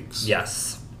other takes.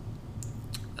 Yes.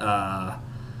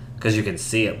 Because you can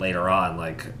see it later on,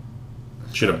 like...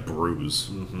 She had a bruise.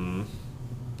 Mm-hmm.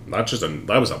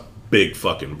 That was a big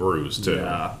fucking bruise, too.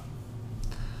 Yeah.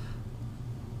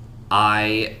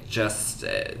 I just...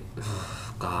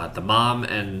 God, the mom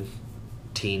and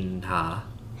Tina...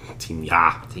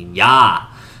 Tinya.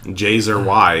 J's are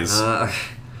Y's.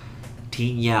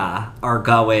 Tina are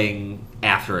going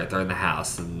after it. They're in the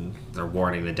house, and they're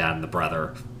warning the dad and the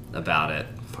brother about it.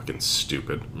 Fucking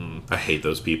stupid. I hate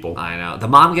those people. I know. The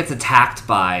mom gets attacked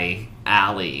by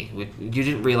Allie. You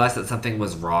didn't realize that something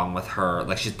was wrong with her.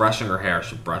 Like, she's brushing her hair.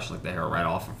 She brushed, like, the hair right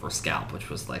off of her scalp, which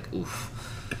was like,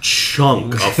 oof. A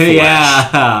chunk of flesh.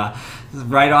 Yeah.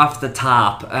 Right off the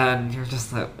top. And you're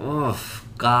just like, oof,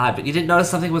 God. But you didn't notice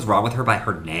something was wrong with her by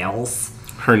her nails?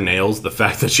 Her nails, the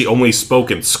fact that she only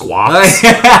spoke in squawks.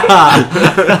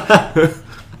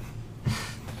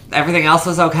 Everything else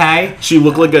was okay? She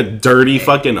looked like a dirty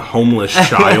fucking homeless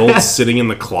child sitting in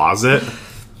the closet.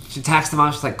 She attacks the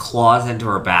mom, she's like claws into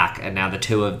her back, and now the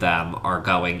two of them are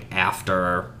going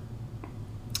after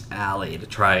Allie to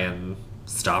try and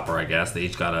stop her, I guess. They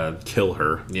each got a... Kill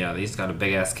her. Yeah, they each got a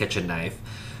big-ass kitchen knife.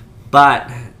 But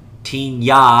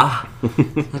Tina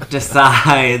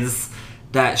decides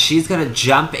that she's going to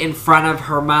jump in front of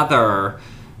her mother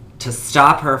to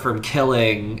stop her from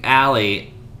killing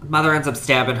Allie. Mother ends up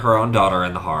stabbing her own daughter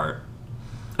in the heart.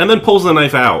 And then pulls the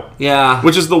knife out. Yeah.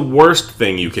 Which is the worst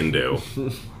thing you can do.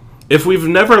 If we've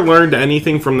never learned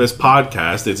anything from this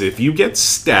podcast, it's if you get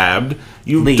stabbed,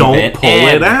 you don't pull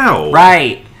it out.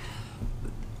 Right.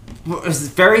 It was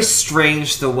very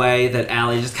strange the way that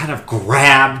Allie just kind of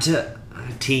grabbed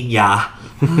Tina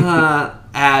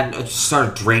and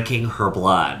started drinking her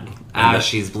blood as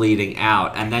she's bleeding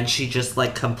out. And then she just,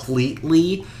 like,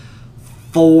 completely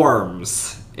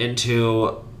forms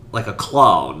into, like, a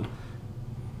clone.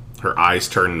 Her eyes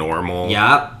turn normal.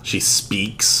 Yep. She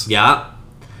speaks. Yep.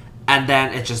 And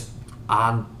then it just,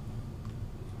 on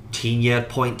Tina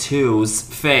Point Two's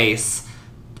face,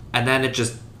 and then it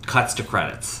just cuts to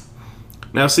credits.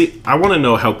 Now, see, I want to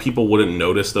know how people wouldn't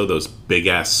notice, though, those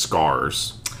big-ass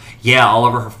scars. Yeah, all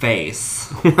over her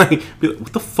face. Like,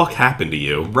 what the fuck happened to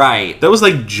you? Right. That was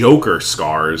like Joker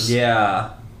scars.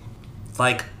 Yeah.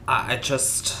 Like, I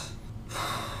just...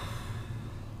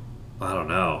 I don't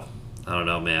know. I don't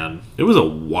know, man. It was a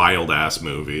wild-ass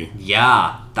movie.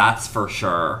 Yeah, that's for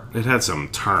sure. It had some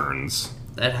turns.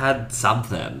 It had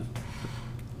something.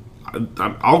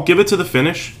 I'll give it to the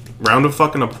finish. Round of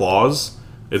fucking applause.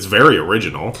 It's very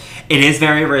original. It is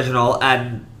very original,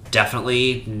 and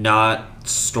definitely not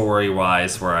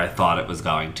story-wise where I thought it was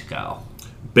going to go.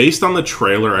 Based on the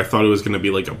trailer, I thought it was going to be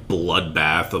like a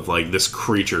bloodbath of like this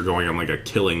creature going on like a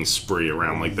killing spree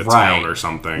around like the town or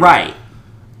something. Right.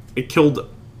 It killed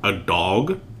a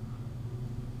dog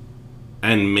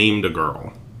and maimed a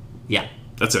girl. Yeah.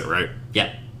 That's it, right?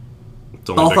 Yeah. It's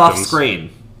only Both off victims. screen.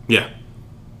 Yeah.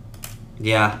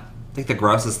 Yeah. I think the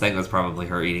grossest thing was probably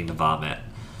her eating the vomit.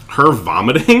 Her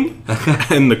vomiting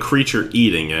and the creature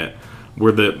eating it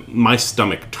where my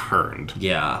stomach turned.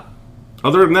 Yeah.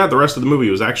 Other than that, the rest of the movie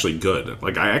was actually good.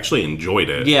 Like, I actually enjoyed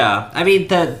it. Yeah. I mean,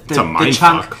 the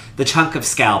chunk of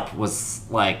scalp was,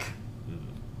 like,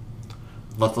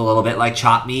 looked a little bit like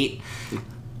chopped meat.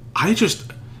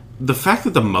 The fact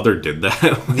that the mother did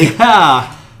that.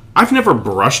 Yeah. I've never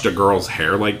brushed a girl's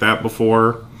hair like that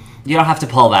before. You don't have to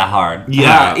pull that hard.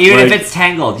 Yeah. Even if it's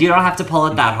tangled, you don't have to pull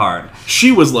it that hard.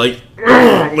 She was like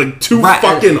two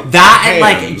fucking that hands. And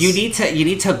like you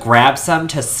need to grab some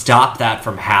to stop that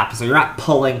from happening. So you're not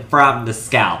pulling from the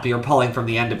scalp. You're pulling from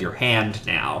the end of your hand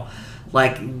now.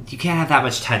 Like, you can't have that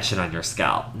much tension on your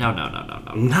scalp. No.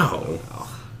 No.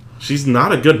 She's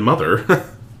not a good mother.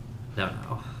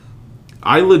 No.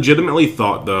 I legitimately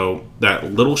thought, though, that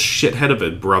little shithead of a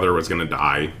brother was going to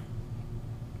die.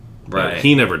 Right. But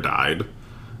he never died.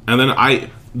 And then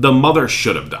the mother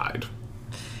should have died.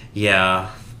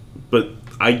 Yeah. But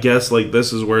I guess, like,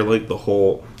 this is where, like, the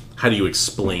whole... How do you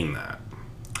explain that?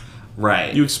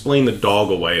 Right. You explain the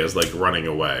dog away as, like, running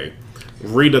away.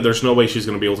 Rita, there's no way she's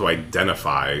going to be able to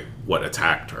identify what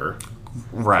attacked her.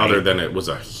 Right. Other than it was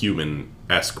a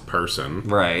human-esque person.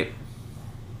 Right.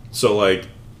 So, like,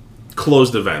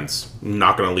 closed events,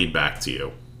 not going to lead back to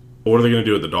you. What are they going to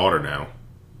do with the daughter now?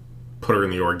 Put her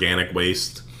in the organic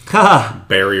waste?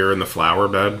 Bury her in the flower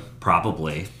bed?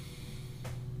 Probably.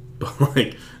 But,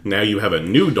 like, now you have a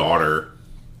new daughter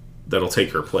that'll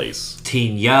take her place.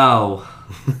 Teen Yo.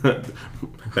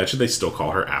 That should they still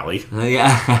call her Allie?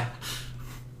 Yeah.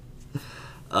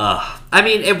 I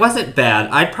mean, it wasn't bad.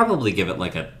 I'd probably give it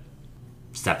like a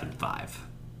 7.5.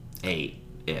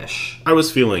 8-ish. I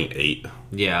was feeling 8.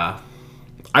 Yeah.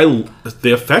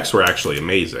 The effects were actually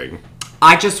amazing.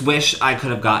 I just wish I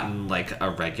could have gotten like a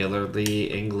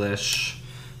regularly English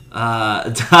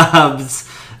dubbed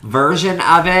version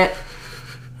of it.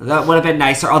 That would have been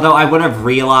nicer. Although I would have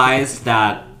realized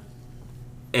that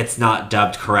it's not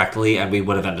dubbed correctly, and we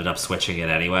would have ended up switching it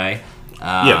anyway.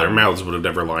 Yeah, their mouths would have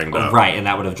never lined up. Right, and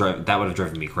that would have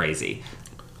driven me crazy.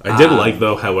 I did like,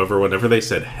 though, however, whenever they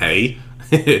said hey,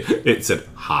 it said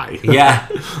hi. Yeah.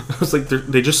 I was like,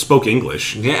 they just spoke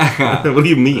English. Yeah. What do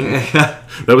you mean? That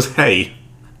was hey.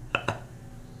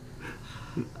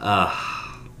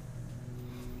 I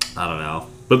don't know.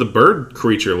 But the bird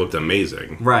creature looked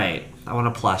amazing. Right. I want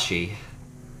a plushie.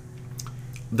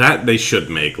 That they should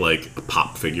make, like, a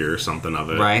pop figure or something of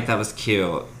it. Right? That was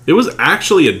cute. It was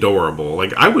actually adorable.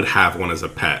 Like, I would have one as a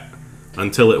pet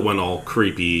until it went all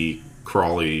creepy,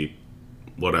 crawly,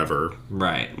 whatever.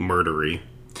 Right. Murdery.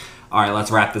 All right, let's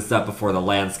wrap this up before the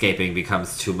landscaping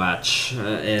becomes too much.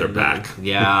 They're back.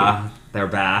 Yeah, they're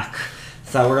back.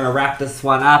 So we're going to wrap this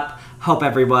one up. Hope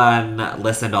everyone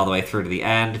listened all the way through to the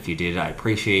end. If you did, I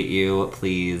appreciate you.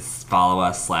 Please follow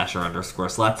us,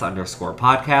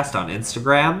 /sluts_podcast on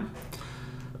Instagram.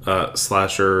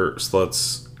 Slasher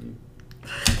Sluts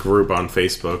group on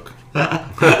Facebook.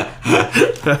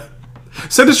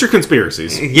 Send us your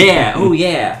conspiracies. Yeah, oh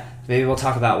yeah. Maybe we'll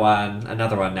talk about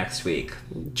another one next week.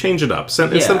 Change it up.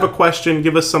 Instead of a question,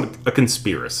 give us a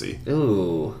conspiracy.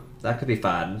 Ooh, that could be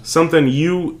fun. Something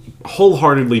you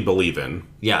wholeheartedly believe in.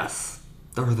 Yes.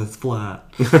 The Earth is flat.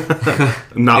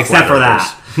 Not except for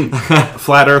that.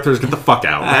 Flat Earthers, get the fuck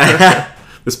out.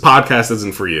 This podcast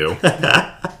isn't for you.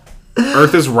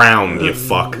 Earth is round, you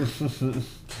fuck.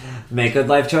 Make good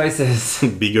life choices.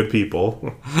 Be good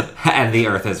people. And the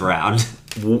Earth is round.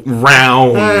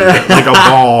 Round. Like a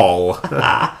ball.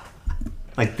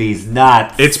 Like these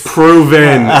nuts. It's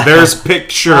proven. There's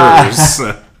pictures.